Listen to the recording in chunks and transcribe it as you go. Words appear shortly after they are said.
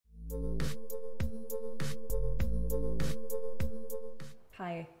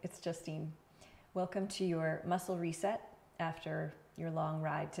Hi, it's Justine. Welcome to your muscle reset after your long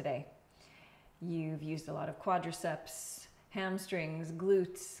ride today. You've used a lot of quadriceps, hamstrings,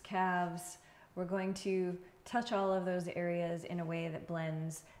 glutes, calves. We're going to touch all of those areas in a way that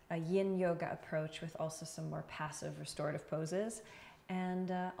blends a yin yoga approach with also some more passive restorative poses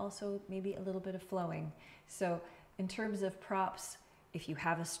and also maybe a little bit of flowing. So in terms of props, if you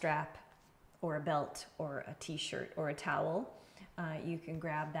have a strap or a belt or a t-shirt or a towel, you can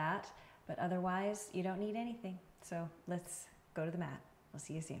grab that, but otherwise you don't need anything. So let's go to the mat. I'll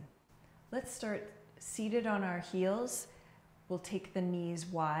see you soon. Let's start seated on our heels. We'll take the knees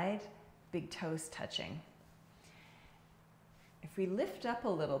wide, big toes touching. If we lift up a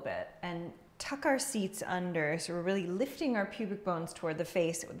little bit and tuck our seats under, so we're really lifting our pubic bones toward the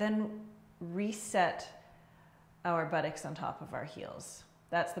face, then reset our buttocks on top of our heels.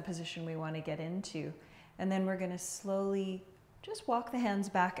 That's the position we want to get into. And then we're going to slowly just walk the hands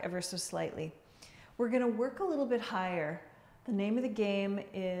back ever so slightly. We're going to work a little bit higher. The name of the game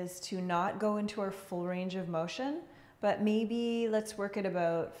is to not go into our full range of motion, but maybe let's work at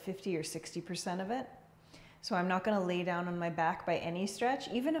about 50 or 60% of it. So I'm not going to lay down on my back by any stretch.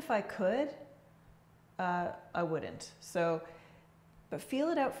 Even if I could, I wouldn't. But feel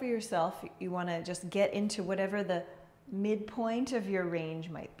it out for yourself. You want to just get into whatever the midpoint of your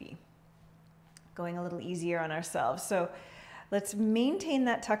range might be. Going a little easier on ourselves. So let's maintain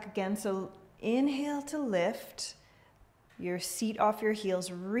that tuck again. So inhale to lift your seat off your heels,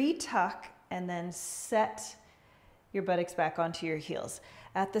 retuck, and then set your buttocks back onto your heels.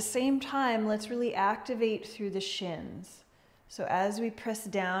 At the same time, let's really activate through the shins. So as we press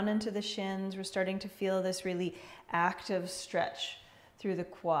down into the shins, we're starting to feel this really active stretch through the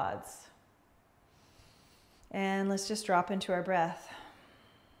quads. And let's just drop into our breath.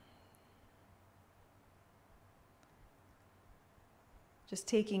 Just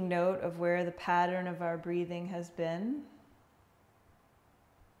taking note of where the pattern of our breathing has been.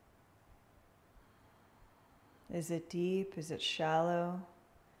 Is it deep? Is it shallow?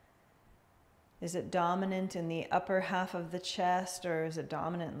 Is it dominant in the upper half of the chest, or is it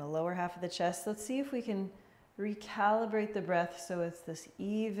dominant in the lower half of the chest? Let's see if we can recalibrate the breath so it's this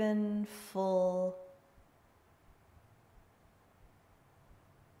even, full,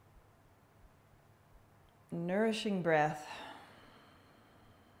 nourishing breath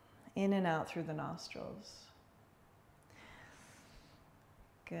in and out through the nostrils.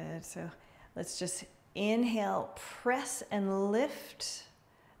 Good. So let's just inhale, press and lift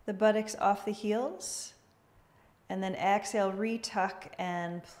the buttocks off the heels, and then exhale, retuck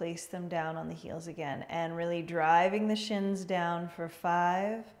and place them down on the heels again, and really driving the shins down for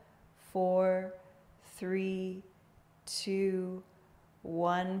 5, 4, 3, 2,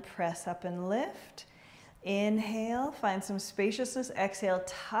 1. Press up and lift. Inhale, find some spaciousness. Exhale,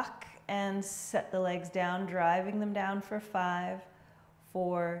 tuck and set the legs down, driving them down for 5,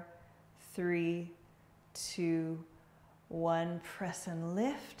 4, 3, 2, 1. Press and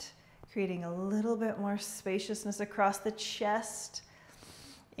lift, creating a little bit more spaciousness across the chest.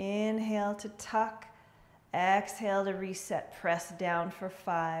 Inhale to tuck. Exhale to reset. Press down for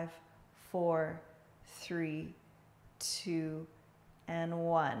 5, 4, 3, 2, and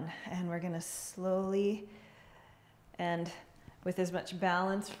 1. And we're going to slowly and with as much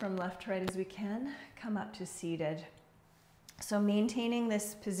balance from left to right as we can, come up to seated. So maintaining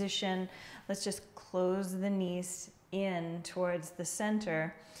this position, let's just close the knees in towards the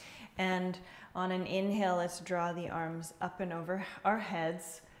center. And on an inhale, let's draw the arms up and over our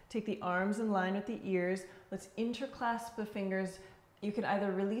heads. Take the arms in line with the ears. Let's interclasp the fingers. You can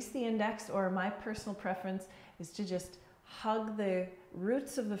either release the index, or my personal preference is to just hug the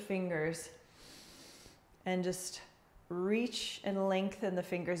roots of the fingers and just reach and lengthen the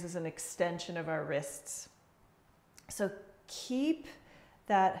fingers as an extension of our wrists. So keep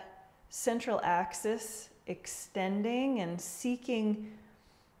that central axis extending and seeking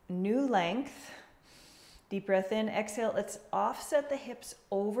new length. Deep breath in, exhale. Let's offset the hips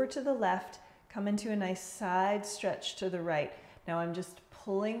over to the left, come into a nice side stretch to the right. Now I'm just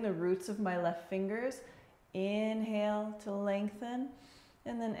pulling the roots of my left fingers. Inhale to lengthen,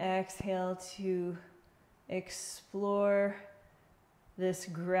 and then exhale to explore this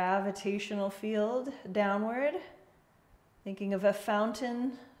gravitational field downward. Thinking of a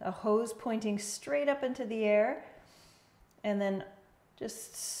fountain, a hose pointing straight up into the air, and then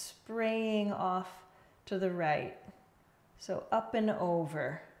just spraying off to the right. So up and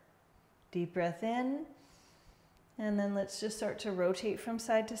over. Deep breath in, and then let's just start to rotate from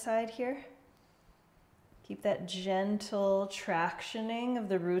side to side here. Keep that gentle tractioning of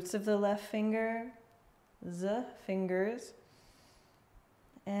the roots of the left finger, the fingers.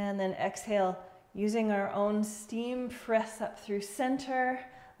 And then exhale, using our own steam, press up through center.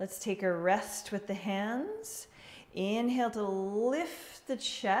 Let's take a rest with the hands. Inhale to lift the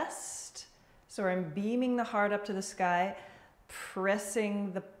chest. So I'm beaming the heart up to the sky,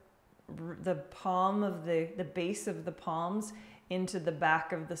 pressing the palm of the base of the palms into the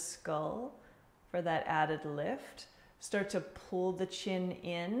back of the skull for that added lift. Start to pull the chin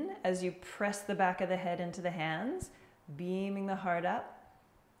in as you press the back of the head into the hands, beaming the heart up.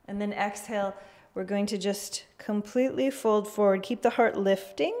 And then exhale, we're going to just completely fold forward. Keep the heart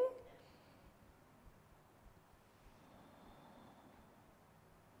lifting.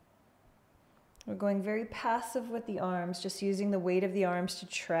 We're going very passive with the arms, just using the weight of the arms to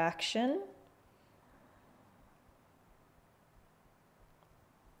traction.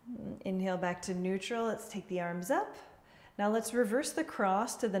 Inhale back to neutral. Let's take the arms up. Now let's reverse the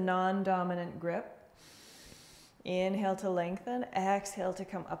cross to the non-dominant grip. Inhale to lengthen. Exhale to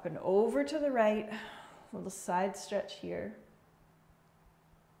come up and over to the right. A little side stretch here.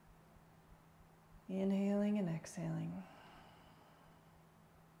 Inhaling and exhaling.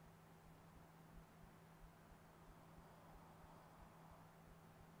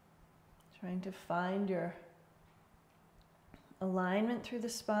 Trying to find your alignment through the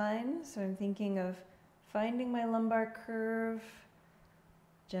spine. So I'm thinking of finding my lumbar curve,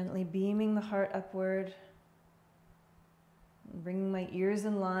 gently beaming the heart upward, bringing my ears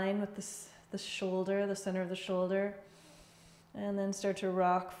in line with the shoulder, the center of the shoulder, and then start to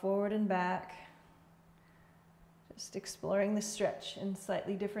rock forward and back. Just exploring the stretch in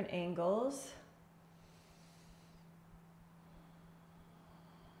slightly different angles.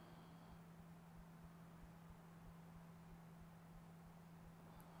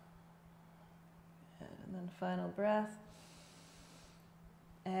 And then final breath.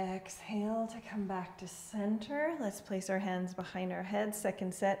 Exhale to come back to center. Let's place our hands behind our head.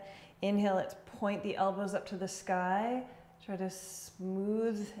 Second set. Inhale, let's point the elbows up to the sky. Try to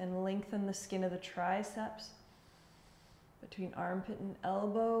smooth and lengthen the skin of the triceps between armpit and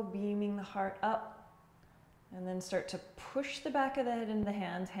elbow, beaming the heart up. And then start to push the back of the head into the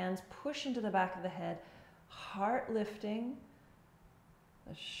hands. Hands push into the back of the head. Heart lifting.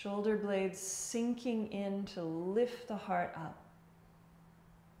 The shoulder blades sinking in to lift the heart up.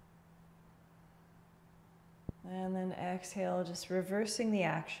 And then exhale, just reversing the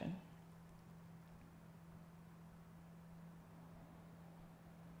action.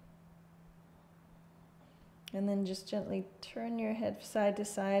 And then just gently turn your head side to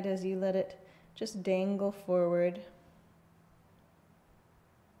side as you let it just dangle forward.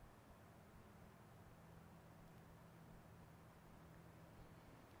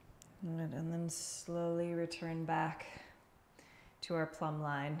 And then slowly return back to our plumb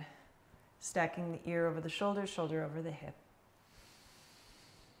line, stacking the ear over the shoulder, shoulder over the hip.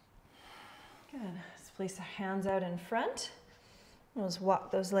 Good. Let's place our hands out in front. Let's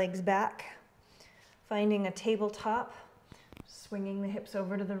walk those legs back, finding a tabletop, swinging the hips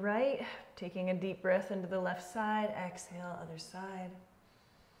over to the right, taking a deep breath into the left side, exhale, other side.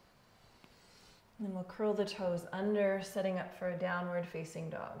 And then we'll curl the toes under, setting up for a downward facing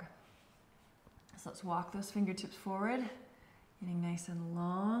dog. So let's walk those fingertips forward, getting nice and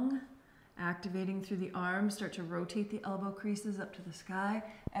long, activating through the arms. Start to rotate the elbow creases up to the sky.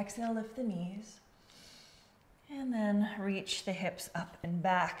 Exhale, lift the knees. And then reach the hips up and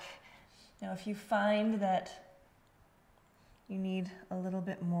back. Now, if you find that you need a little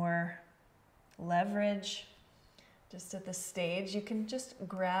bit more leverage just at this stage, you can just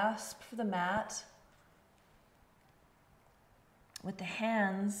grasp the mat with the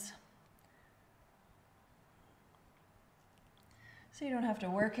hands, so you don't have to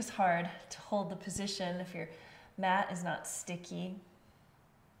work as hard to hold the position if your mat is not sticky.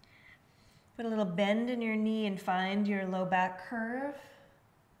 Put a little bend in your knee and find your low back curve.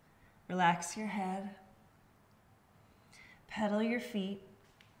 Relax your head. Pedal your feet.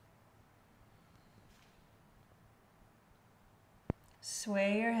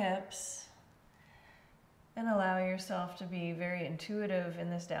 Sway your hips. And allow yourself to be very intuitive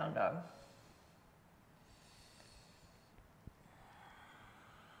in this down dog.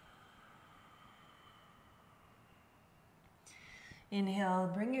 Inhale,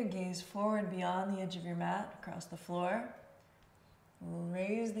 bring your gaze forward beyond the edge of your mat, across the floor.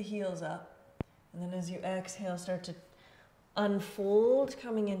 Raise the heels up. And then as you exhale, start to unfold,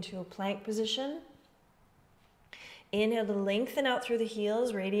 coming into a plank position. Inhale to lengthen out through the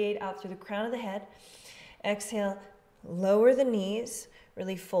heels, radiate out through the crown of the head. Exhale, lower the knees,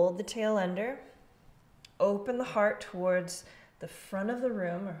 really fold the tail under. Open the heart towards the front of the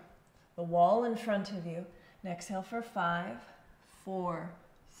room, or the wall in front of you. And exhale for 5, 4,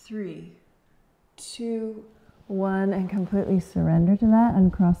 3, 2, 1, and completely surrender to that,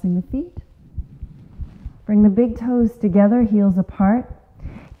 uncrossing the feet. Bring the big toes together, heels apart.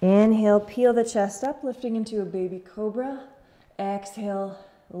 Inhale, peel the chest up, lifting into a baby cobra. Exhale,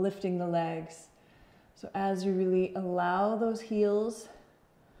 lifting the legs. So as you really allow those heels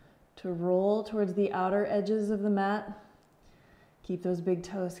to roll towards the outer edges of the mat, keep those big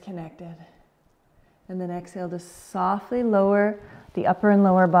toes connected. And then exhale to softly lower the upper and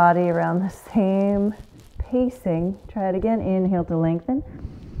lower body around the same pacing. Try it again. Inhale to lengthen.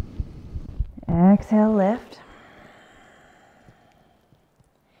 Exhale, lift.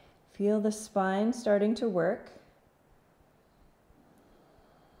 Feel the spine starting to work.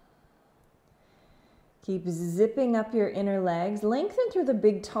 Keep zipping up your inner legs. Lengthen through the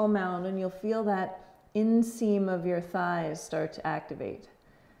big toe mound and you'll feel that inseam of your thighs start to activate.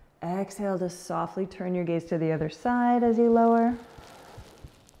 Exhale to softly turn your gaze to the other side as you lower.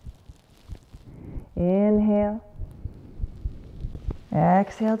 Inhale.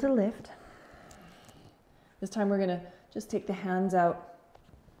 Exhale to lift. This time we're going to just take the hands out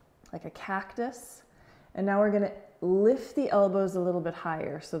like a cactus. And now we're going to lift the elbows a little bit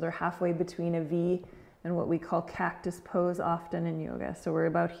higher. So they're halfway between a V and what we call cactus pose often in yoga. So we're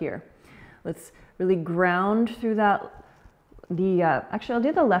about here. Let's really ground through that. Actually, I'll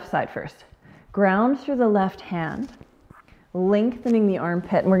do the left side first. Ground through the left hand, lengthening the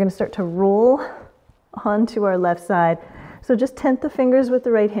armpit, and we're going to start to roll onto our left side. So just tent the fingers with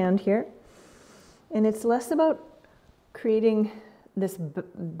the right hand here. And it's less about creating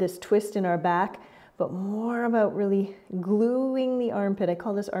this twist in our back, but more about really gluing the armpit. I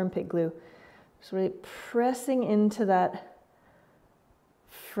call this armpit glue. Just really pressing into that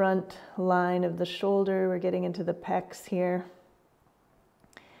front line of the shoulder. We're getting into the pecs here.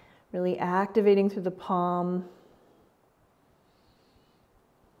 Really activating through the palm.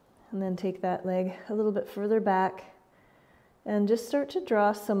 And then take that leg a little bit further back and just start to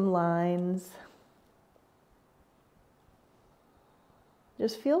draw some lines.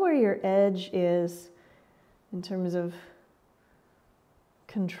 Just feel where your edge is in terms of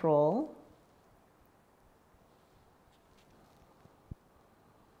control.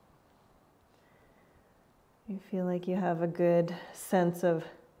 You feel like you have a good sense of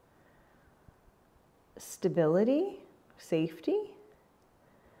stability, safety,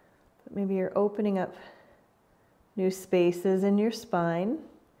 but maybe you're opening up new spaces in your spine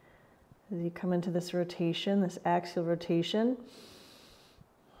as you come into this rotation, this axial rotation.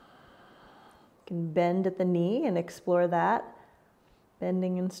 You can bend at the knee and explore that,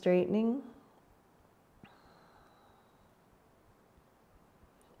 bending and straightening.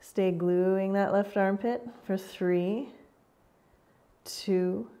 Stay gluing that left armpit for 3,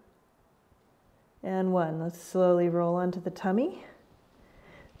 2, and 1. Let's slowly roll onto the tummy.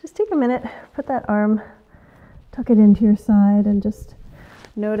 Just take a minute, put that arm, tuck it into your side, and just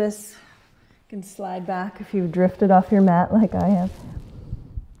notice. You can slide back if you've drifted off your mat like I have.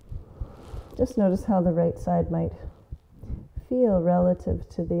 Just notice how the right side might feel relative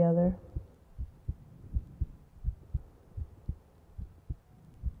to the other.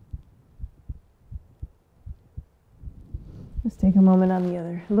 Just take a moment on the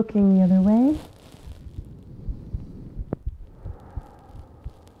other, looking the other way.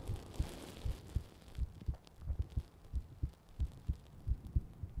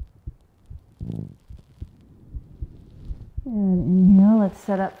 And inhale, let's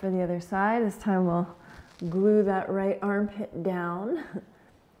set up for the other side. This time we'll glue that right armpit down.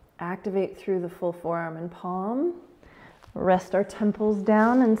 Activate through the full forearm and palm. Rest our temples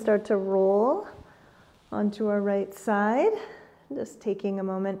down and start to roll onto our right side. Just taking a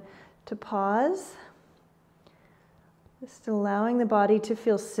moment to pause. Just allowing the body to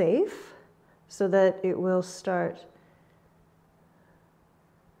feel safe so that it will start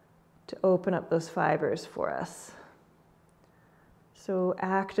to open up those fibers for us. So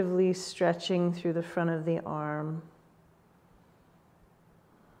actively stretching through the front of the arm.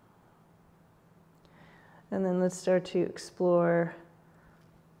 And then let's start to explore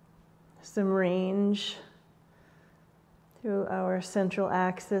some range through our central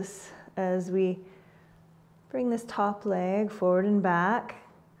axis as we bring this top leg forward and back.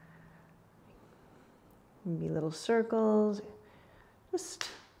 Maybe little circles. Just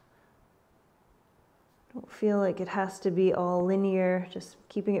don't feel like it has to be all linear, just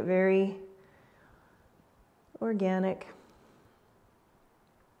keeping it very organic.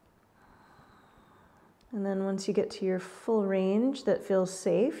 And then once you get to your full range that feels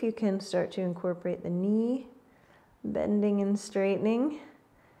safe, you can start to incorporate the knee, bending and straightening,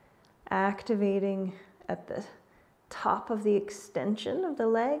 activating at the top of the extension of the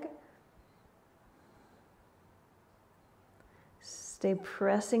leg. Stay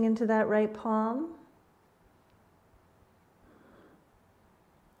pressing into that right palm.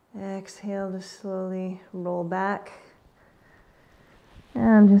 Exhale to slowly roll back.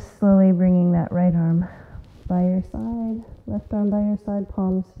 And just slowly bringing that right arm by your side, left arm by your side,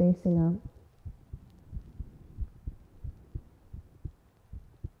 palms facing up.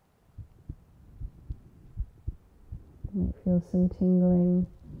 You might feel some tingling.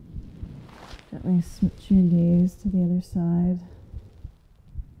 Gently switch your gaze to the other side.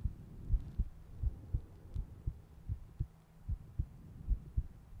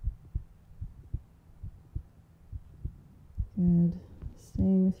 Good.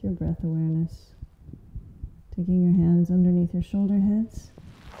 Staying with your breath awareness. Taking your hands underneath your shoulder heads.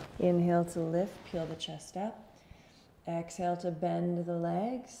 Inhale to lift, peel the chest up. Exhale to bend the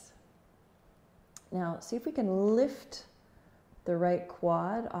legs. Now, see if we can lift the right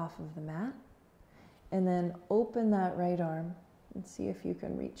quad off of the mat. And then open that right arm and see if you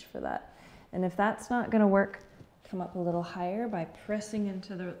can reach for that. And if that's not going to work, come up a little higher by pressing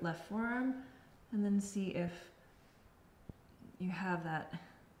into the left forearm, and then see if you have that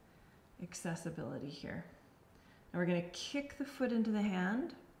accessibility here. Now we're going to kick the foot into the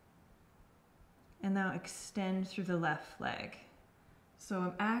hand and now extend through the left leg. So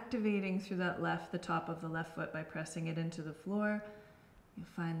I'm activating through that left, the top of the left foot by pressing it into the floor. You'll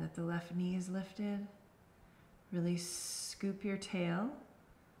find that the left knee is lifted. Really scoop your tail.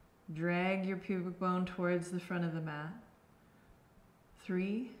 Drag your pubic bone towards the front of the mat.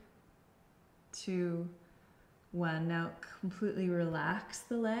 3, 2, 1. Now completely relax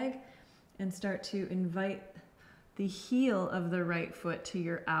the leg and start to invite the heel of the right foot to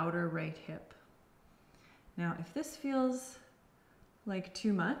your outer right hip. Now, if this feels like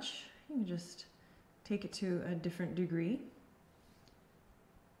too much, you can just take it to a different degree.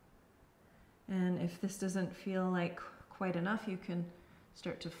 And if this doesn't feel like quite enough, you can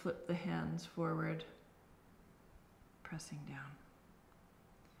start to flip the hands forward, pressing down.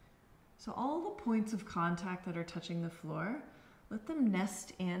 So all the points of contact that are touching the floor, let them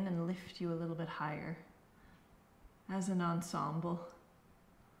nest in and lift you a little bit higher as an ensemble.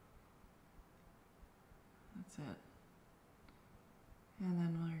 That's it. And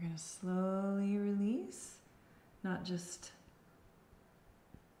then we're going to slowly release, not just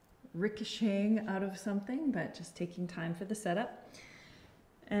ricocheting out of something, but just taking time for the setup.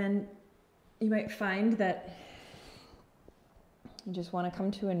 And you might find that you just want to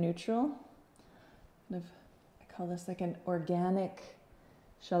come to a neutral. Kind of, I call this like an organic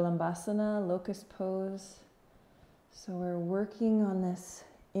Shalambhasana, locust pose. So we're working on this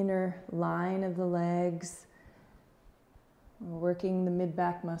inner line of the legs. We're working the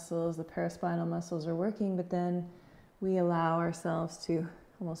mid-back muscles, the paraspinal muscles are working, but then we allow ourselves to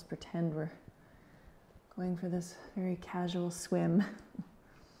almost pretend we're going for this very casual swim.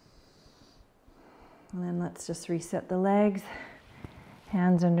 And then let's just reset the legs.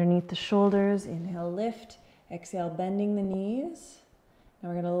 Hands underneath the shoulders. Inhale, lift. Exhale, bending the knees. Now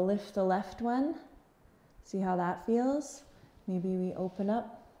we're going to lift the left one. See how that feels? Maybe we open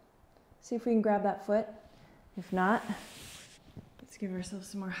up. See if we can grab that foot. If not, let's give ourselves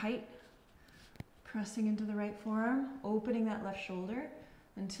some more height. Pressing into the right forearm, opening that left shoulder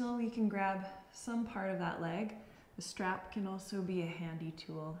until we can grab some part of that leg. The strap can also be a handy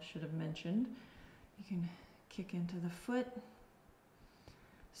tool, should have mentioned. You can kick into the foot.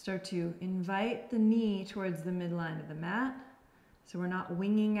 Start to invite the knee towards the midline of the mat. So we're not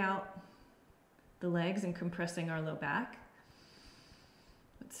winging out the legs and compressing our low back,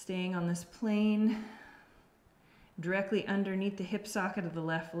 but staying on this plane directly underneath the hip socket of the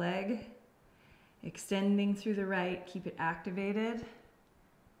left leg, extending through the right, keep it activated,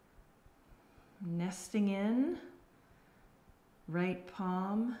 nesting in, right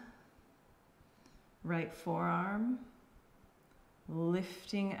palm, right forearm,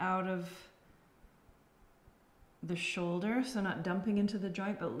 lifting out of the shoulder, so not dumping into the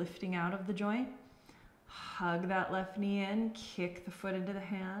joint, but lifting out of the joint. Hug that left knee in, kick the foot into the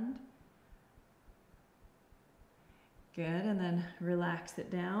hand. Good, and then relax it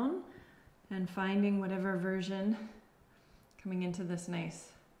down and finding whatever version, coming into this nice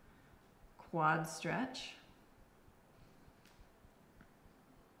quad stretch.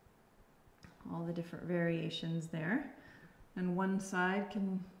 All the different variations there. And one side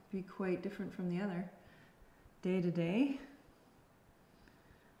can be quite different from the other, day to day.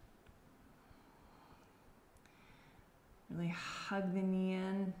 Really hug the knee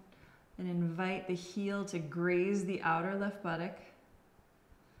in and invite the heel to graze the outer left buttock.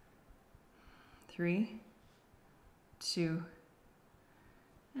 3, 2,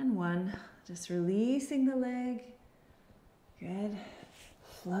 and 1. Just releasing the leg. Good.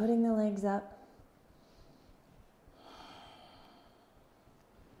 Floating the legs up.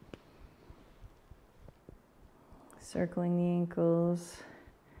 Circling the ankles.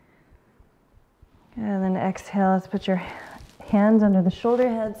 And then exhale, let's put your hands under the shoulder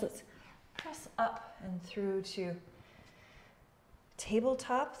heads. Let's press up and through to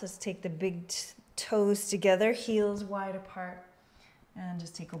tabletop. Let's take the big toes together, heels wide apart, and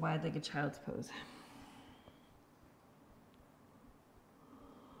just take a wide-legged child's pose.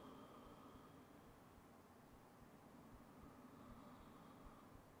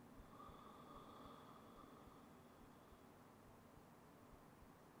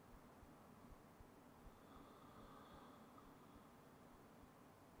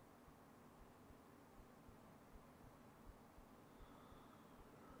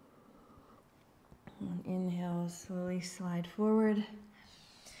 Inhale, slowly slide forward,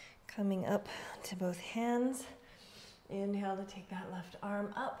 coming up to both hands. Inhale to take that left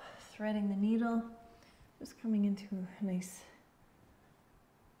arm up, threading the needle, just coming into a nice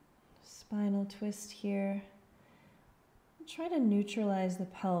spinal twist here. Try to neutralize the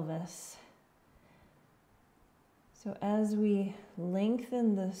pelvis. So as we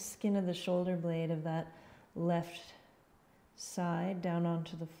lengthen the skin of the shoulder blade of that left side down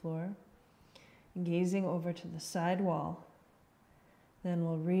onto the floor, gazing over to the side wall. Then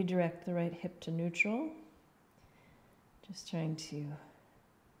we'll redirect the right hip to neutral. Just trying to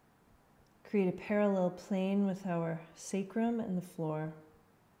create a parallel plane with our sacrum and the floor.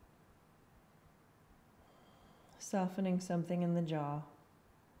 Softening something in the jaw,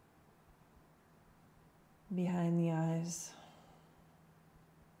 behind the eyes.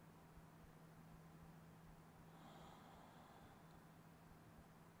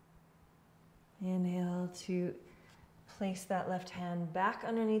 Inhale to place that left hand back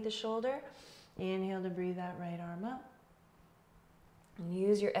underneath the shoulder. Inhale to breathe that right arm up. And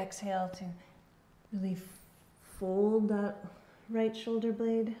use your exhale to really fold that right shoulder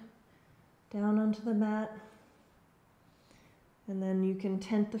blade down onto the mat. And then you can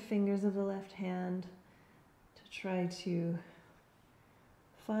tent the fingers of the left hand to try to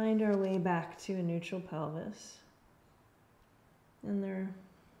find our way back to a neutral pelvis. And there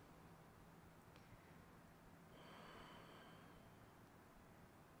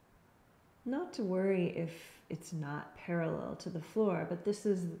not to worry if it's not parallel to the floor, but this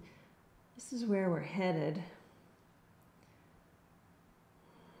is where we're headed.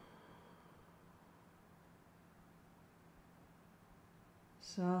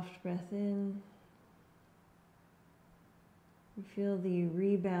 Soft breath in. You feel the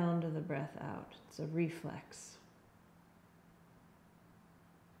rebound of the breath out. It's a reflex.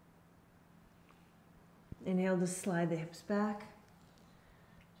 Inhale to slide the hips back.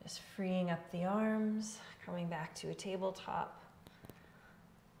 Just freeing up the arms, coming back to a tabletop,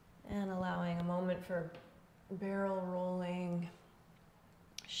 and allowing a moment for barrel rolling,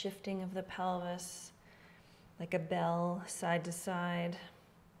 shifting of the pelvis like a bell side to side.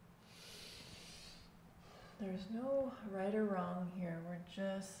 There's no right or wrong here. We're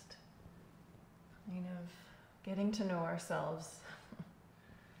just kind of getting to know ourselves.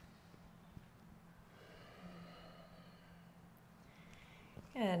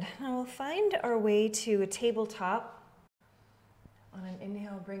 Good. Now we'll find our way to a tabletop. On an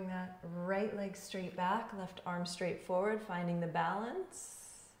inhale, bring that right leg straight back, left arm straight forward, finding the balance,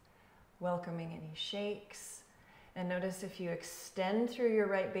 welcoming any shakes. And notice if you extend through your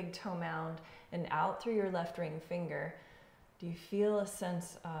right big toe mound and out through your left ring finger, do you feel a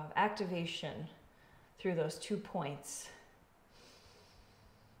sense of activation through those 2 points?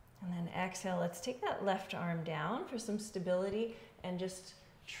 And then exhale, let's take that left arm down for some stability and just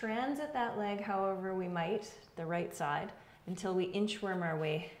transit that leg however we might, the right side, until we inchworm our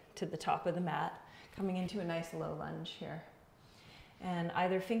way to the top of the mat, coming into a nice low lunge here. And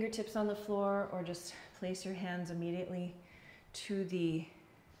either fingertips on the floor or just place your hands immediately to the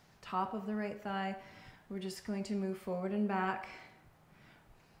top of the right thigh. We're just going to move forward and back,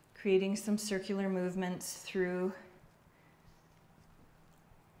 creating some circular movements through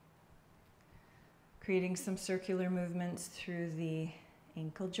the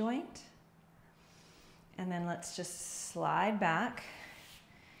ankle joint. And then let's just slide back,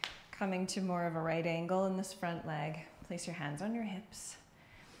 coming to more of a right angle in this front leg. Place your hands on your hips.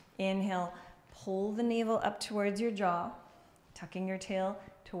 Inhale, pull the navel up towards your jaw, tucking your tail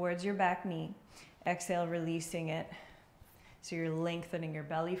towards your back knee. Exhale, releasing it. So you're lengthening your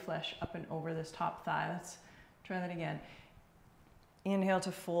belly flesh up and over this top thigh. Let's try that again. Inhale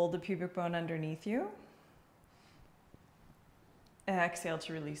to fold the pubic bone underneath you. Exhale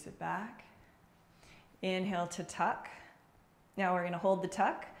to release it back. Inhale to tuck. Now we're going to hold the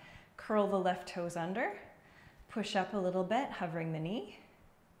tuck, curl the left toes under, push up a little bit, hovering the knee.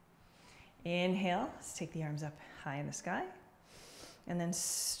 Inhale, let's take the arms up high in the sky, and then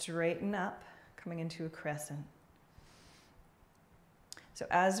straighten up, coming into a crescent. So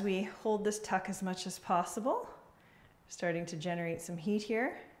as we hold this tuck as much as possible, starting to generate some heat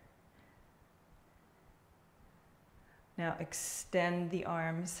here. Now extend the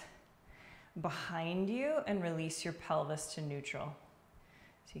arms behind you and release your pelvis to neutral.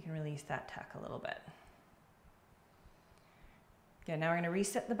 So you can release that tuck a little bit. Okay, now we're going to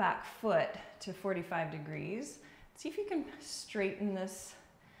reset the back foot to 45 degrees. See if you can straighten this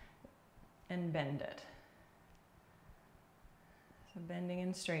and bend it. So bending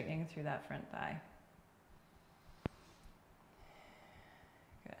and straightening through that front thigh.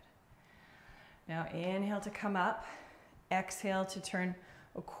 Good. Now inhale to come up. Exhale to turn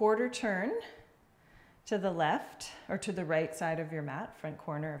a quarter turn to the left or to the right side of your mat, front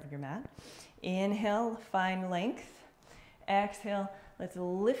corner of your mat. Inhale, find length. Exhale, let's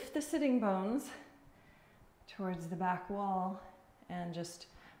lift the sitting bones towards the back wall and just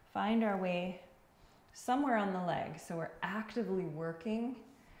find our way somewhere on the leg. So we're actively working,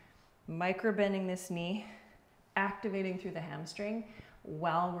 micro bending this knee, activating through the hamstring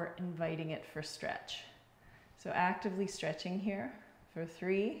while we're inviting it for stretch. So actively stretching here for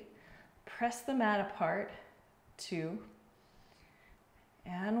 3, press the mat apart, 2,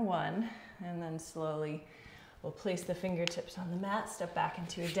 and 1, and then slowly we'll place the fingertips on the mat, step back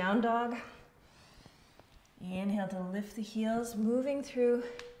into a down dog. Inhale to lift the heels, moving through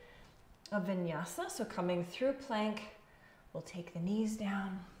a vinyasa, so coming through plank, we'll take the knees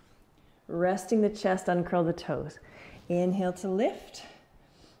down, resting the chest, uncurl the toes. Inhale to lift,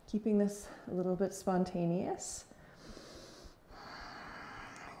 keeping this a little bit spontaneous.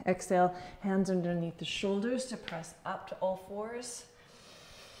 Exhale, hands underneath the shoulders to press up to all fours.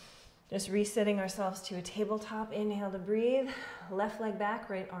 Just resetting ourselves to a tabletop. Inhale to breathe, left leg back,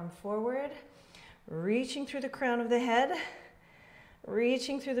 right arm forward. Reaching through the crown of the head,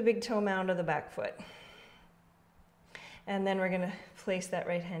 reaching through the big toe mound of the back foot. And then we're going to place that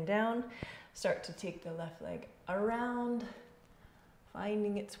right hand down, start to take the left leg around,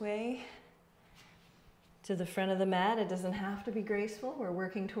 finding its way to the front of the mat. It doesn't have to be graceful. We're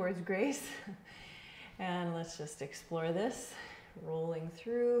working towards grace. And let's just explore this. Rolling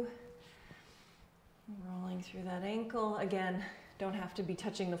through that ankle. Again, don't have to be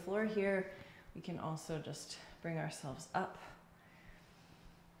touching the floor here. We can also just bring ourselves up.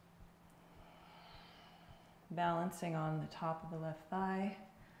 Balancing on the top of the left thigh.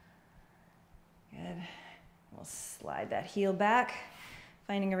 Good. We'll slide that heel back,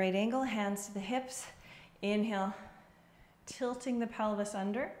 finding a right angle, hands to the hips. Inhale, tilting the pelvis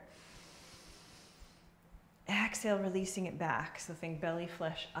under. Exhale, releasing it back. So think belly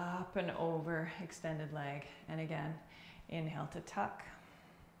flesh up and over, extended leg. And again, inhale to tuck.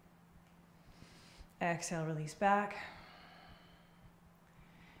 Exhale, release back.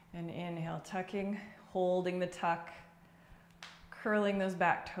 And inhale, tucking, holding the tuck, curling those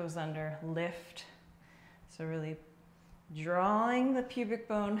back toes under, lift. So really drawing the pubic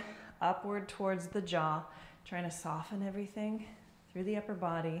bone upward towards the jaw, trying to soften everything through the upper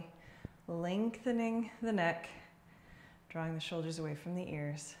body, lengthening the neck, drawing the shoulders away from the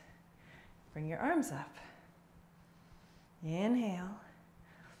ears. Bring your arms up. Inhale.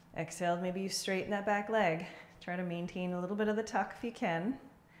 Exhale, maybe you straighten that back leg. Try to maintain a little bit of the tuck if you can.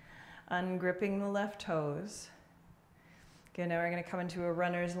 Ungripping the left toes. Okay, now we're going to come into a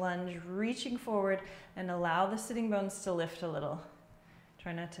runner's lunge, reaching forward and allow the sitting bones to lift a little.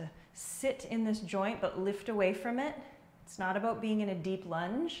 Try not to sit in this joint, but lift away from it. It's not about being in a deep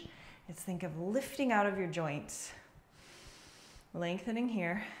lunge. It's think of lifting out of your joints. Lengthening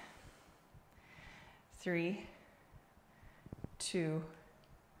here. 3, 2,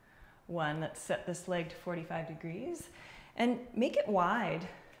 1. Let's set this leg to 45 degrees and make it wide.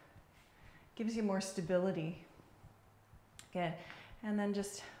 Gives you more stability. Good. And then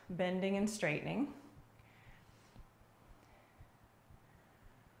just bending and straightening.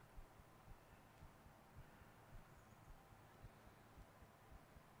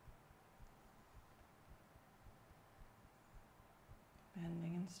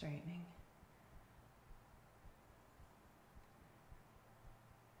 Bending and straightening.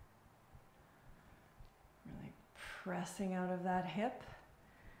 Really pressing out of that hip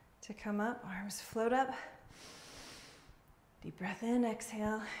to come up. Arms float up. Deep breath in,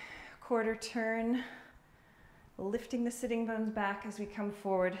 exhale. Quarter turn. Lifting the sitting bones back as we come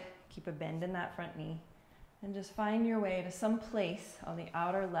forward. Keep a bend in that front knee. And just find your way to some place on the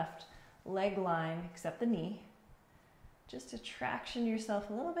outer left leg line, except the knee. Just to traction yourself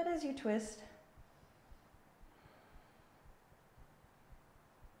a little bit as you twist.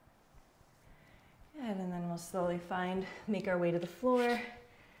 Good, and then we'll slowly make our way to the floor.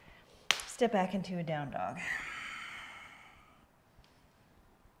 Step back into a down dog.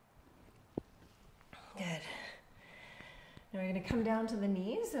 Good. Now we're going to come down to the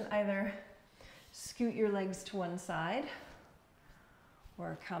knees and either scoot your legs to one side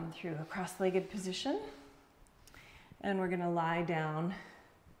or come through a cross-legged position. And we're going to lie down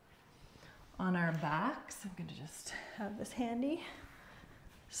on our backs. I'm going to just have this handy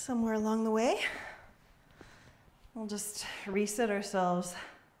somewhere along the way. We'll just reset ourselves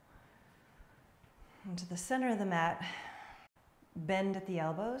into the center of the mat. Bend at the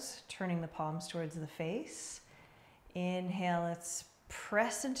elbows, turning the palms towards the face. Inhale, let's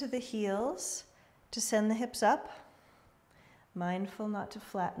press into the heels to send the hips up. Mindful not to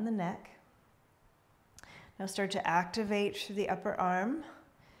flatten the neck. Now start to activate through the upper arm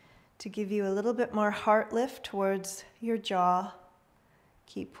to give you a little bit more heart lift towards your jaw.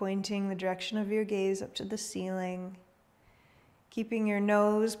 Keep pointing the direction of your gaze up to the ceiling. Keeping your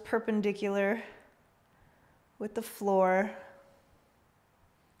nose perpendicular with the floor.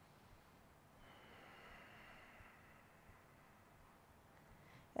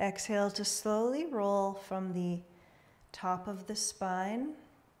 Exhale to slowly roll from the top of the spine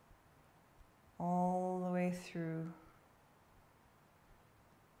all the way through.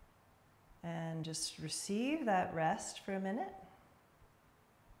 And just receive that rest for a minute.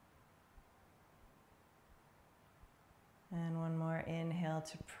 And one more inhale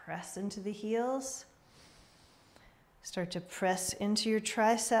to press into the heels. Start to press into your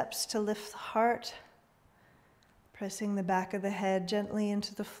triceps to lift the heart. Pressing the back of the head gently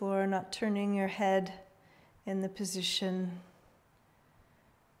into the floor, not turning your head in the position.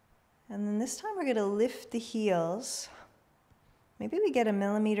 And then this time we're going to lift the heels. Maybe we get a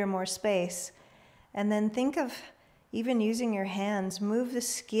millimeter more space. And then think of even using your hands. Move the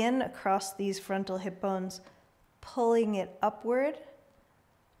skin across these frontal hip bones, pulling it upward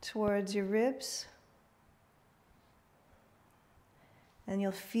towards your ribs. And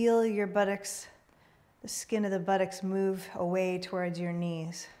you'll feel your buttocks, the skin of the buttocks move away towards your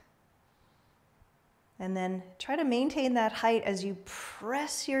knees. And then try to maintain that height as you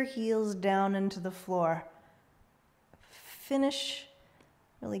press your heels down into the floor. Finish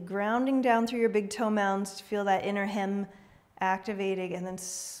really grounding down through your big toe mounds to feel that inner hem activating, and then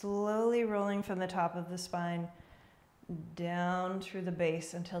slowly rolling from the top of the spine down through the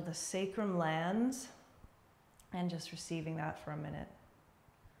base until the sacrum lands, and just receiving that for a minute.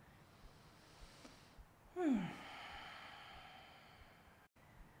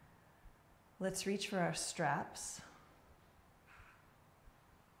 Let's reach for our straps.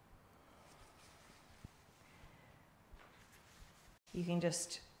 You can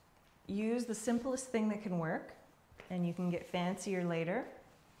just use the simplest thing that can work, and you can get fancier later.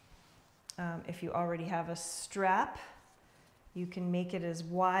 If you already have a strap, you can make it as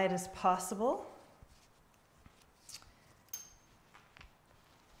wide as possible.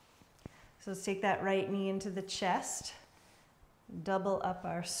 So let's take that right knee into the chest, double up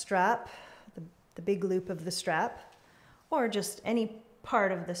our strap, the big loop of the strap, or just any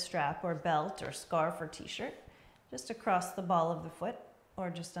part of the strap or belt or scarf or t-shirt, just across the ball of the foot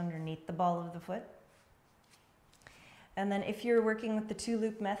or just underneath the ball of the foot. And then if you're working with the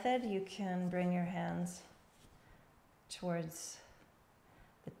two-loop method, you can bring your hands towards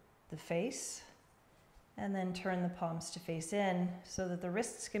the face and then turn the palms to face in so that the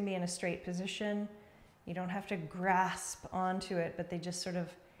wrists can be in a straight position. You don't have to grasp onto it, but they just sort of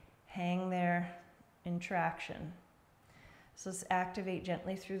hang there in traction. So let's activate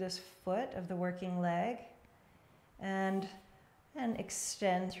gently through this foot of the working leg and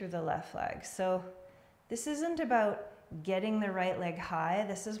extend through the left leg. So this isn't about getting the right leg high.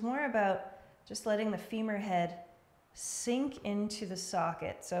 This is more about just letting the femur head sink into the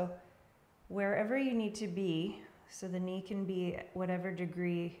socket. So wherever you need to be, so the knee can be at whatever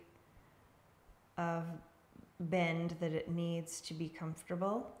degree of bend that it needs to be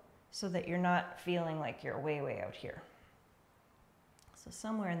comfortable, so that you're not feeling like you're way, way out here. So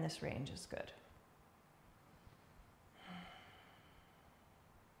somewhere in this range is good.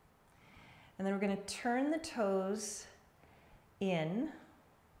 And then we're going to turn the toes in,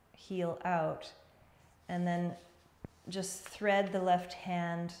 heel out, and then just thread the left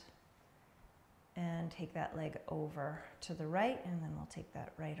hand and take that leg over to the right, and then we'll take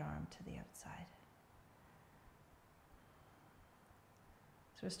that right arm to the outside.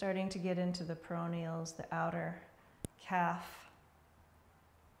 So we're starting to get into the peroneals, the outer calf,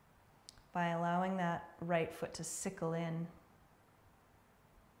 by allowing that right foot to sickle in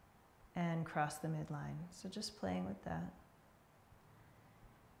and cross the midline. So just playing with that.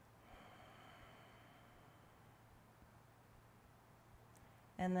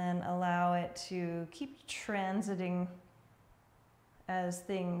 And then allow it to keep transiting as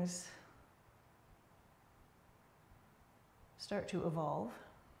things start to evolve.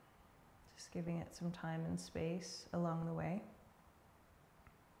 Just giving it some time and space along the way.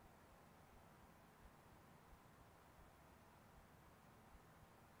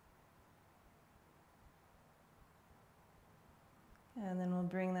 And then we'll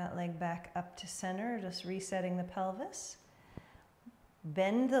bring that leg back up to center, just resetting the pelvis.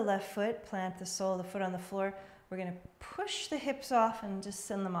 Bend the left foot, plant the sole of the foot on the floor. We're going to push the hips off and just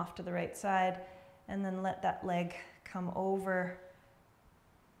send them off to the right side, and then let that leg come over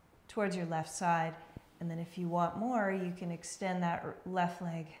towards your left side. And then if you want more, you can extend that left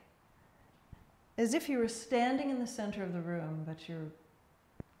leg as if you were standing in the center of the room, but you're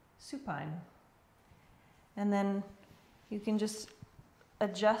supine. And then you can just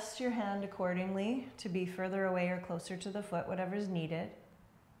adjust your hand accordingly to be further away or closer to the foot, whatever's needed.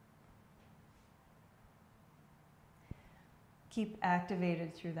 Keep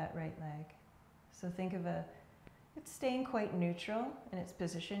activated through that right leg. So think of it's staying quite neutral in its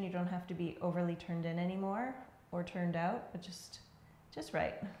position. You don't have to be overly turned in anymore or turned out, but just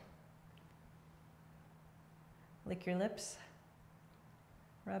right. Lick your lips,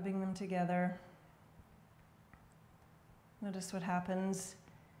 rubbing them together. Notice what happens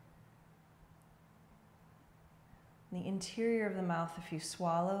in the interior of the mouth if you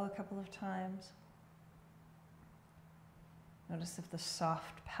swallow a couple of times. Notice if the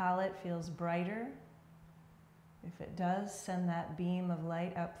soft palate feels brighter. If it does, send that beam of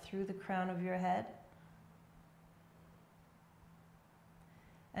light up through the crown of your head.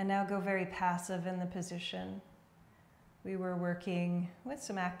 And now go very passive in the position. We were working with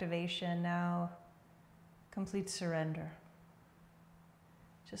some activation, now complete surrender.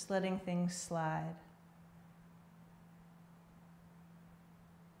 Just letting things slide.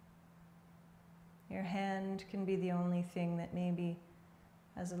 Your hand can be the only thing that maybe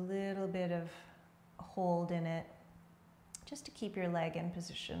has a little bit of hold in it, just to keep your leg in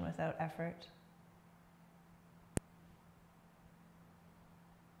position without effort.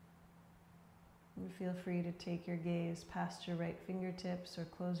 And feel free to take your gaze past your right fingertips or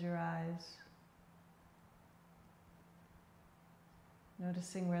close your eyes.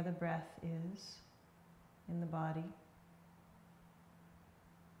 Noticing where the breath is in the body.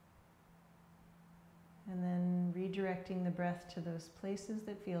 And then redirecting the breath to those places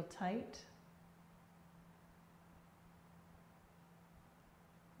that feel tight.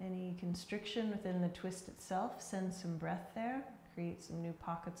 Any constriction within the twist itself, send some breath there, create some new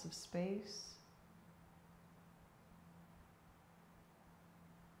pockets of space.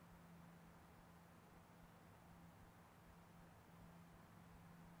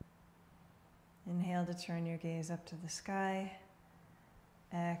 Inhale to turn your gaze up to the sky.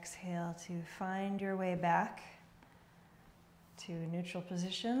 Exhale to find your way back to a neutral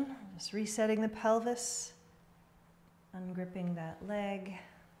position. Just resetting the pelvis, ungripping that leg,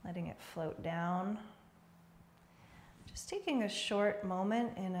 letting it float down. Just taking a short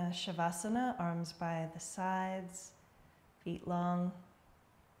moment in a Shavasana, arms by the sides, feet long,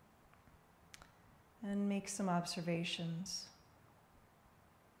 and make some observations.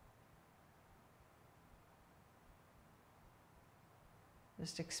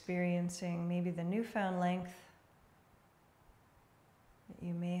 Just experiencing maybe the newfound length that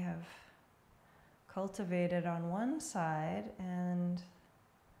you may have cultivated on one side and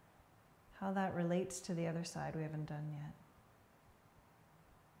how that relates to the other side we haven't done yet.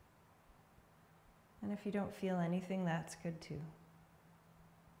 And if you don't feel anything, that's good too.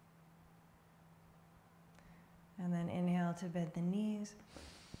 And then inhale to bend the knees.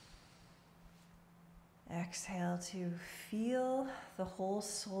 Exhale to feel the whole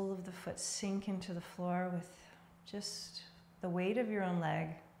sole of the foot sink into the floor with just the weight of your own leg.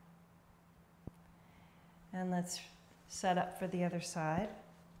 And let's set up for the other side.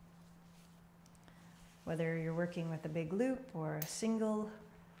 Whether you're working with a big loop or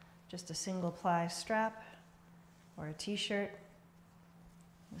just a single ply strap or a t-shirt,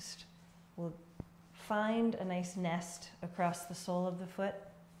 we'll find a nice nest across the sole of the foot.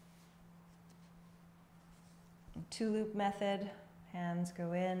 Two-loop method, hands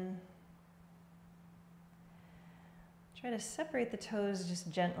go in. Try to separate the toes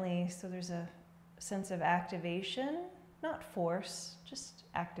just gently so there's a sense of activation not force, just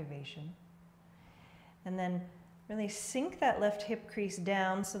activation. And then really sink that left hip crease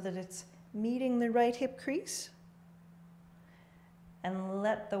down so that it's meeting the right hip crease. And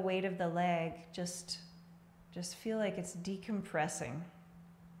let the weight of the leg just feel like it's decompressing.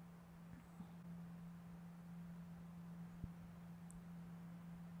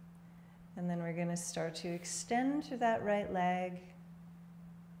 And then we're going to start to extend to that right leg.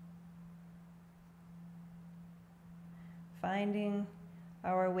 Finding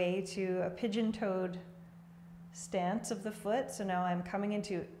our way to a pigeon-toed stance of the foot. So now I'm coming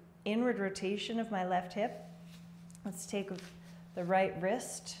into inward rotation of my left hip. Let's take the right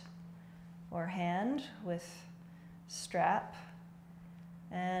wrist or hand with strap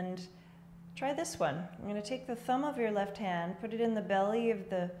and try this one. I'm going to take the thumb of your left hand, put it in the belly of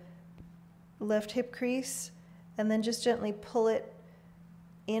the left hip crease, and then just gently pull it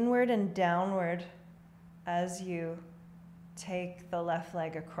inward and downward as you take the left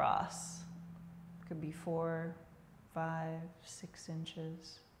leg across. Could be 4, 5, 6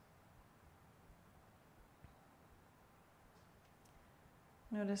 inches.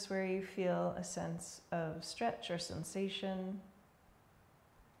 Notice where you feel a sense of stretch or sensation.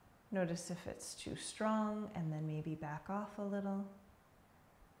 Notice if it's too strong, and then maybe back off a little.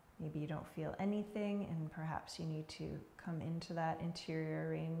 Maybe you don't feel anything, and perhaps you need to come into that interior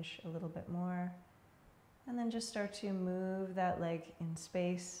range a little bit more. And then just start to move that leg in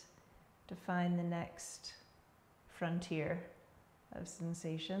space to find the next frontier of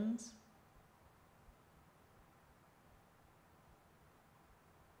sensations.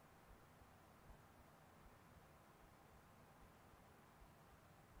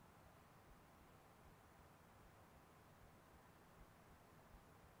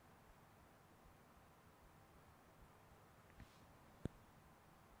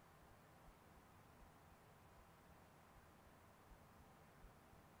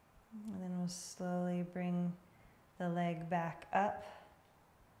 And then we'll slowly bring the leg back up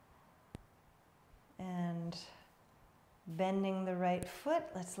and bending the right foot.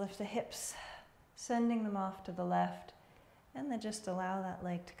 Let's lift the hips, sending them off to the left, and then just allow that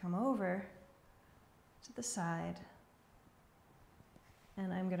leg to come over to the side.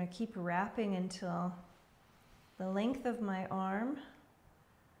 And I'm going to keep wrapping until the length of my arm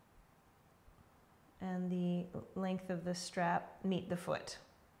and the length of the strap meet the foot.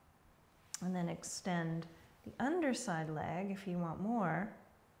 And then extend the underside leg if you want more.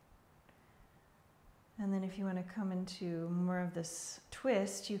 And then if you want to come into more of this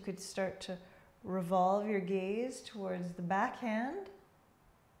twist, you could start to revolve your gaze towards the back hand.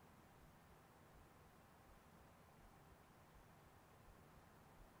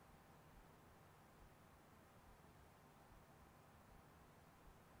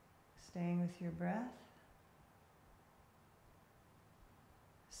 Staying with your breath.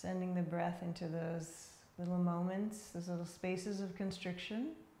 Sending the breath into those little moments, those little spaces of constriction.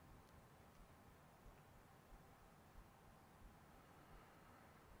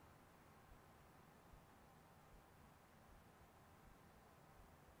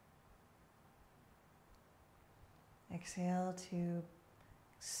 Exhale to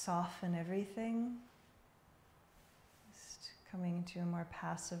soften everything. Just coming into a more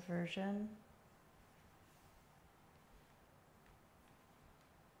passive version.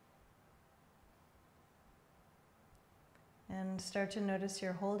 And start to notice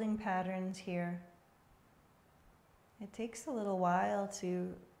your holding patterns here. It takes a little while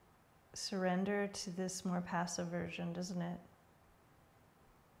to surrender to this more passive version, doesn't it?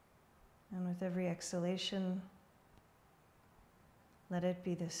 And with every exhalation, let it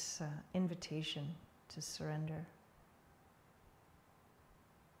be this invitation to surrender,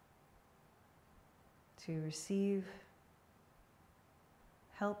 to receive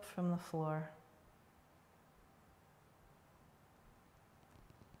help from the floor.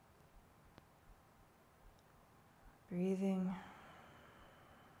 Breathing.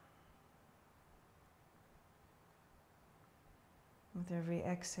 With every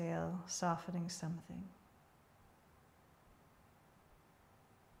exhale, softening something.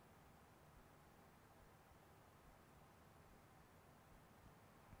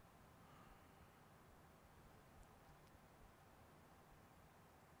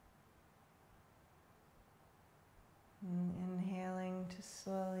 And inhaling to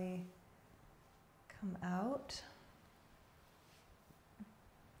slowly come out.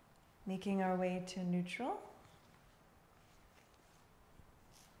 Making our way to neutral.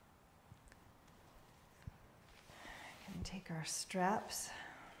 And take our straps.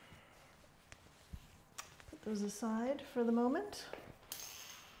 Put those aside for the moment.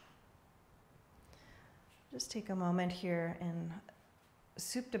 Just take a moment here in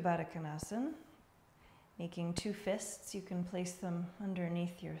Supta Baddha Konasana, making two fists. You can place them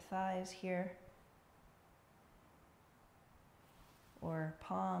underneath your thighs here, or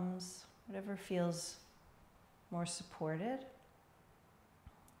palms, whatever feels more supported.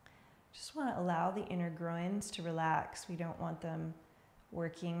 Just want to allow the inner groins to relax. We don't want them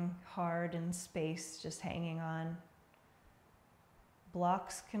working hard in space, just hanging on.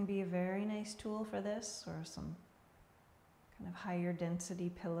 Blocks can be a very nice tool for this, or some kind of higher density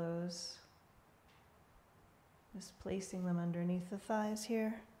pillows. Just placing them underneath the thighs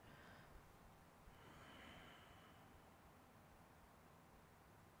here.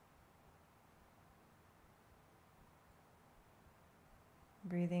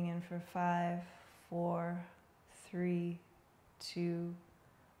 Breathing in for 5, 4, 3, 2,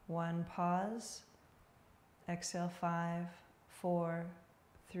 1. Pause. Exhale, 5, 4,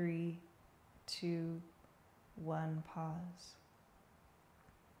 3, 2, 1. Pause.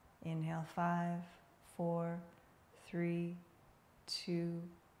 Inhale, 5, 4, 3, 2,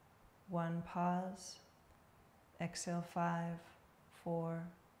 1. Pause. Exhale, 5, 4,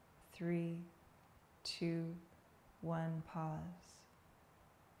 3, 2, 1. Pause.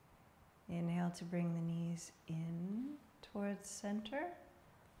 Inhale to bring the knees in towards center.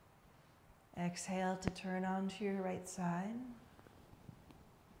 Exhale to turn onto your right side.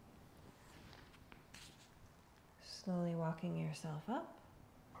 Slowly walking yourself up.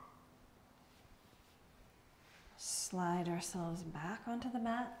 Slide ourselves back onto the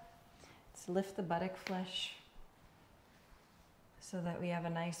mat. Let's lift the buttock flesh so that we have a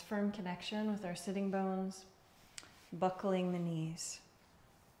nice firm connection with our sitting bones, buckling the knees.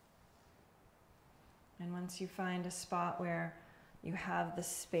 And once you find a spot where you have the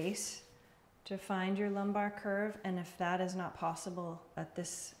space to find your lumbar curve, and if that is not possible at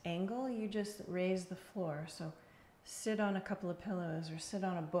this angle, you just raise the floor. So sit on a couple of pillows or sit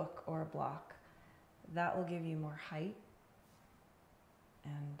on a book or a block. That will give you more height,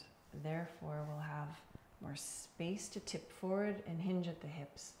 and therefore will have more space to tip forward and hinge at the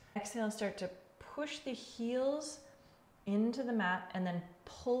hips. Exhale, start to push the heels into the mat and then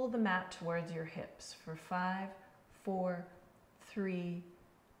pull the mat towards your hips for 5, 4, 3,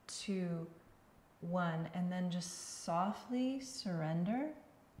 2, 1, and then just softly surrender.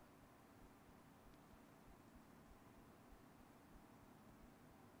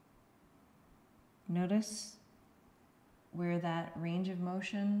 Notice where that range of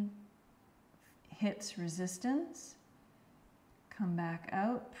motion hits resistance. Come back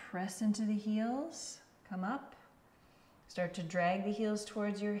out, press into the heels, come up. Start to drag the heels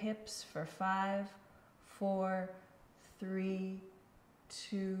towards your hips for 5, 4, 3,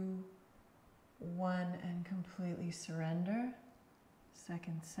 2, 1, and completely surrender.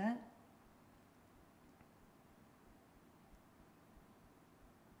 Second set.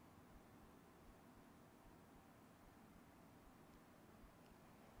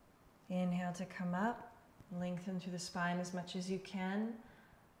 Inhale to come up, lengthen through the spine as much as you can.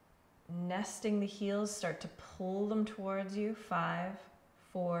 Nesting the heels, start to pull them towards you. 5,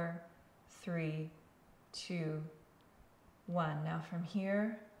 4, 3, 2, 1. Now from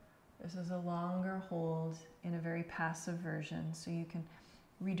here, this is a longer hold in a very passive version. So you can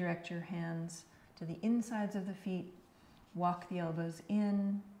redirect your hands to the insides of the feet, walk the elbows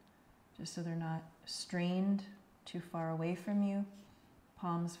in, just so they're not strained too far away from you.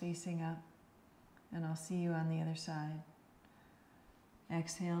 Palms facing up, and I'll see you on the other side.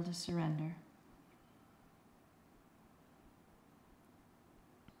 Exhale to surrender.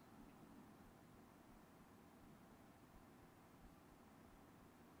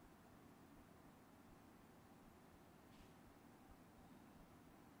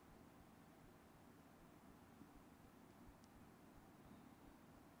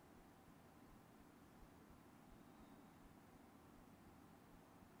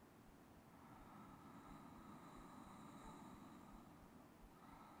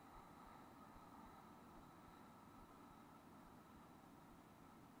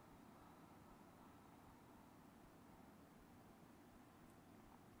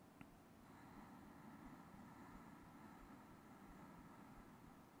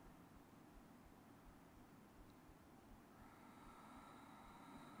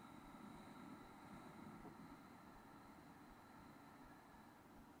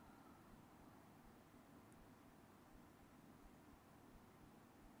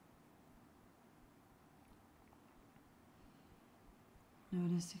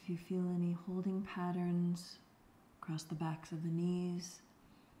 Notice if you feel any holding patterns across the backs of the knees.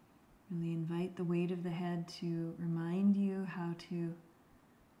 Really invite the weight of the head to remind you how to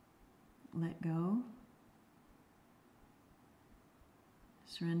let go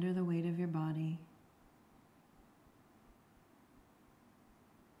Surrender the weight of your body.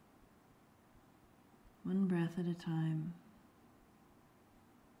 One breath at a time.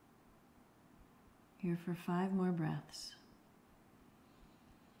 Here for 5 more breaths.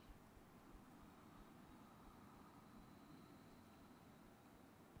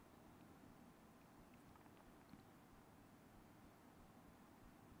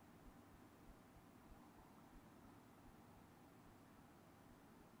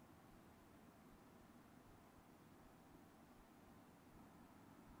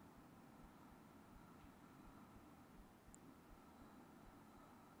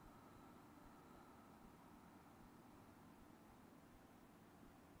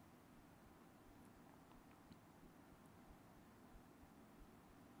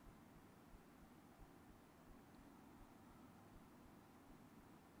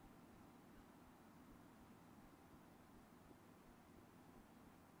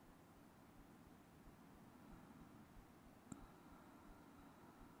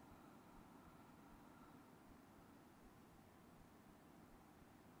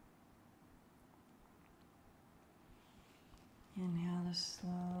 Inhale to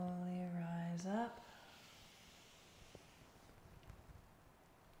slowly rise up.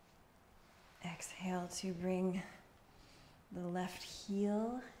 Exhale to bring the left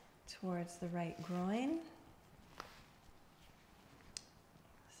heel towards the right groin.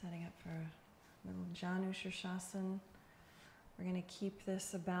 Setting up for a little Janu Shirshasana. We're going to keep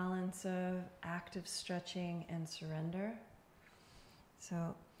this a balance of active stretching and surrender.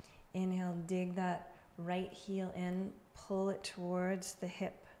 So inhale, dig that right heel in, pull it towards the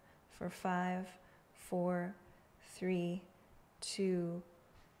hip for 5, 4, 3, 2,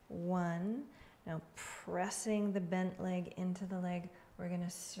 1. Now pressing the bent leg into the leg, we're going to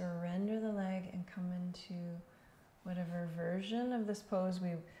surrender the leg and come into whatever version of this pose we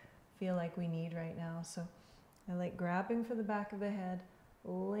feel like we need right now. So I like grabbing for the back of the head,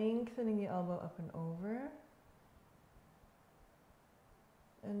 lengthening the elbow up and over.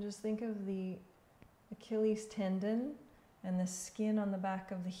 And just think of the Achilles tendon and the skin on the back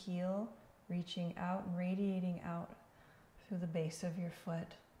of the heel reaching out and radiating out through the base of your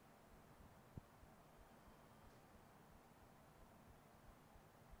foot.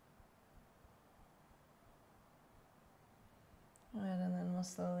 And then we'll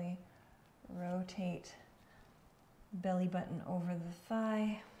slowly rotate belly button over the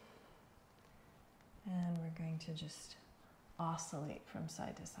thigh. And we're going to just oscillate from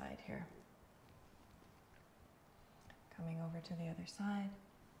side to side here. Coming over to the other side.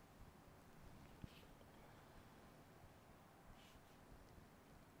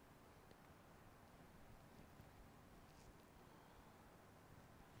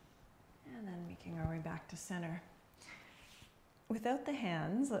 And then making our way back to center. Without the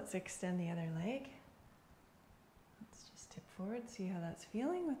hands, let's extend the other leg. Let's just tip forward, see how that's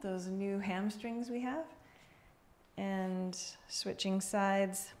feeling with those new hamstrings we have. And switching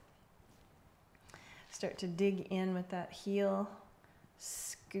sides. Start to dig in with that heel,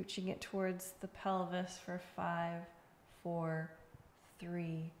 scooching it towards the pelvis for 5, 4,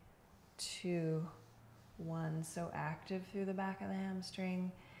 3, 2, 1. So active through the back of the hamstring.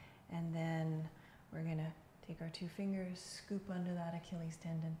 And then we're going to take our 2 fingers, scoop under that Achilles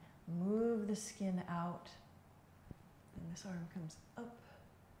tendon, move the skin out, and this arm comes up.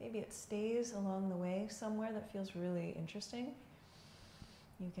 Maybe it stays along the way somewhere that feels really interesting.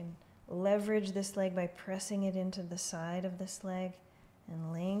 You can leverage this leg by pressing it into the side of this leg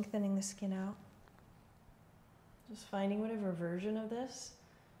and lengthening the skin out. Just finding whatever version of this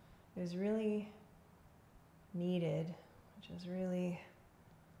is really needed, which is really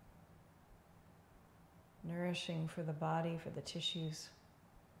nourishing for the body, for the tissues.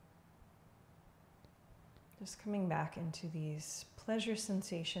 Just coming back into these pleasure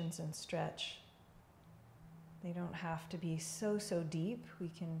sensations and stretch. They don't have to be so deep. We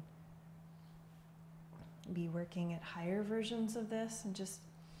can be working at higher versions of this and just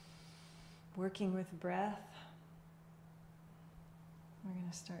working with breath. We're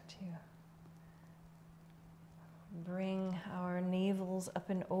going to start to bring our navels up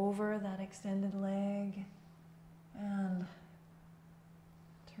and over that extended leg and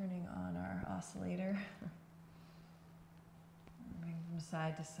turning on our oscillator. Moving from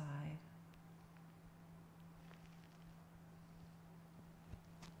side to side.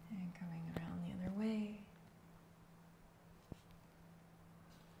 And coming around the other way.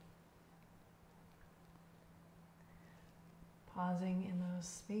 Pausing in those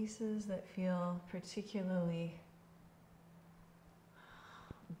spaces that feel particularly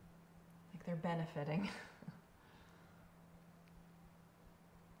like they're benefiting.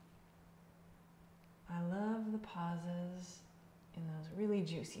 pauses in those really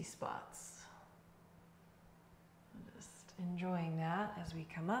juicy spots. Just enjoying that as we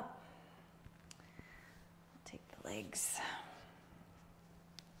come up. Take the legs.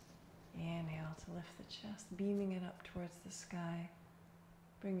 Inhale to lift the chest, beaming it up towards the sky.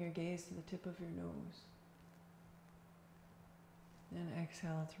 Bring your gaze to the tip of your nose. And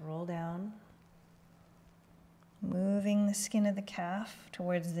exhale to roll down. Moving the skin of the calf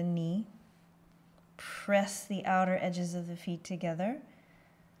towards the knee. Press the outer edges of the feet together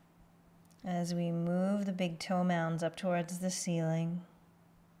as we move the big toe mounds up towards the ceiling.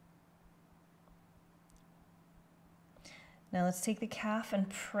 Now let's take the calf and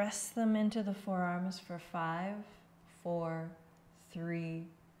press them into the forearms for 5, 4, 3,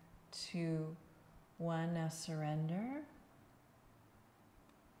 2, 1. Now surrender.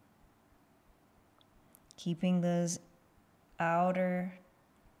 Keeping those outer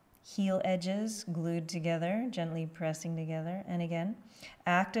heel edges glued together, gently pressing together. And again,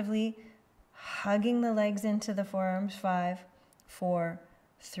 actively hugging the legs into the forearms. 5, 4,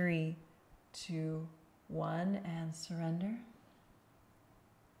 3, 2, 1, and surrender.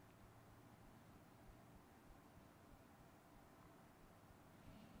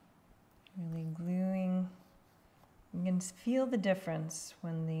 Really gluing. You can feel the difference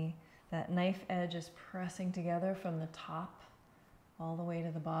when that knife edge is pressing together from the top all the way to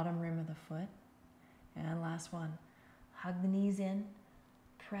the bottom rim of the foot. And last one. Hug the knees in.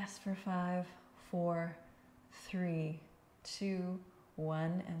 Press for 5, 4, 3, 2,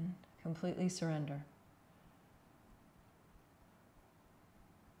 1, and completely surrender.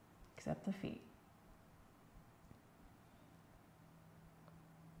 Accept the feet.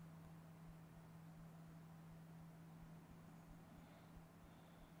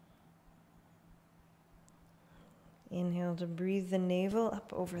 Inhale to breathe the navel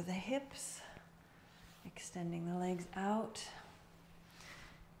up over the hips, extending the legs out,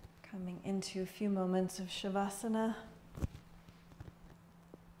 coming into a few moments of Shavasana,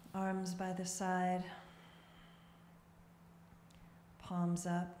 arms by the side, palms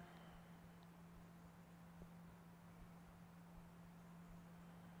up.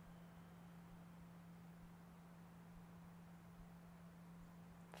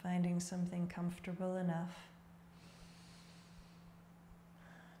 Finding something comfortable enough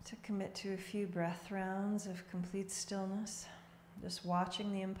to commit to a few breath rounds of complete stillness, just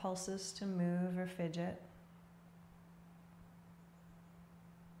watching the impulses to move or fidget.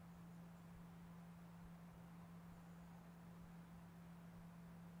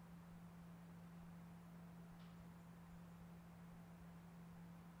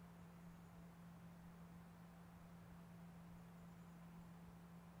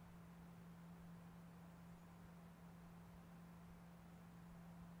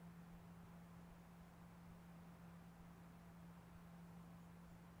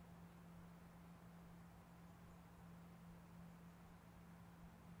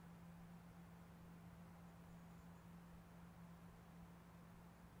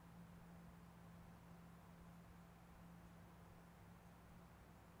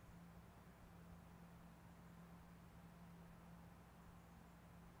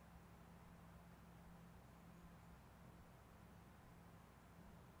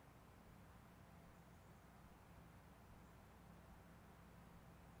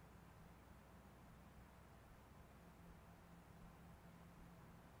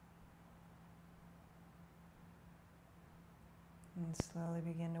 And slowly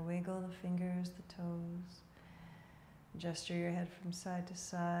begin to wiggle the fingers, the toes. Gesture your head from side to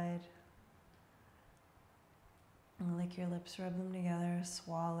side. And lick your lips, rub them together,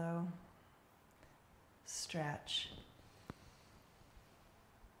 swallow, stretch.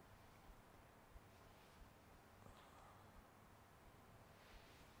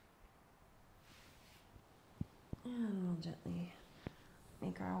 And we'll gently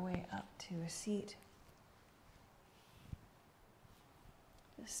make our way up to a seat.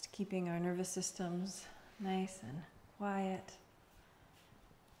 Just keeping our nervous systems nice and quiet.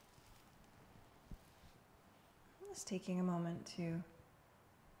 Just taking a moment to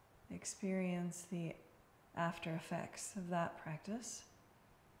experience the after effects of that practice.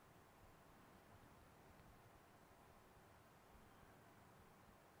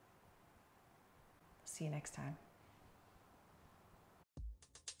 See you next time.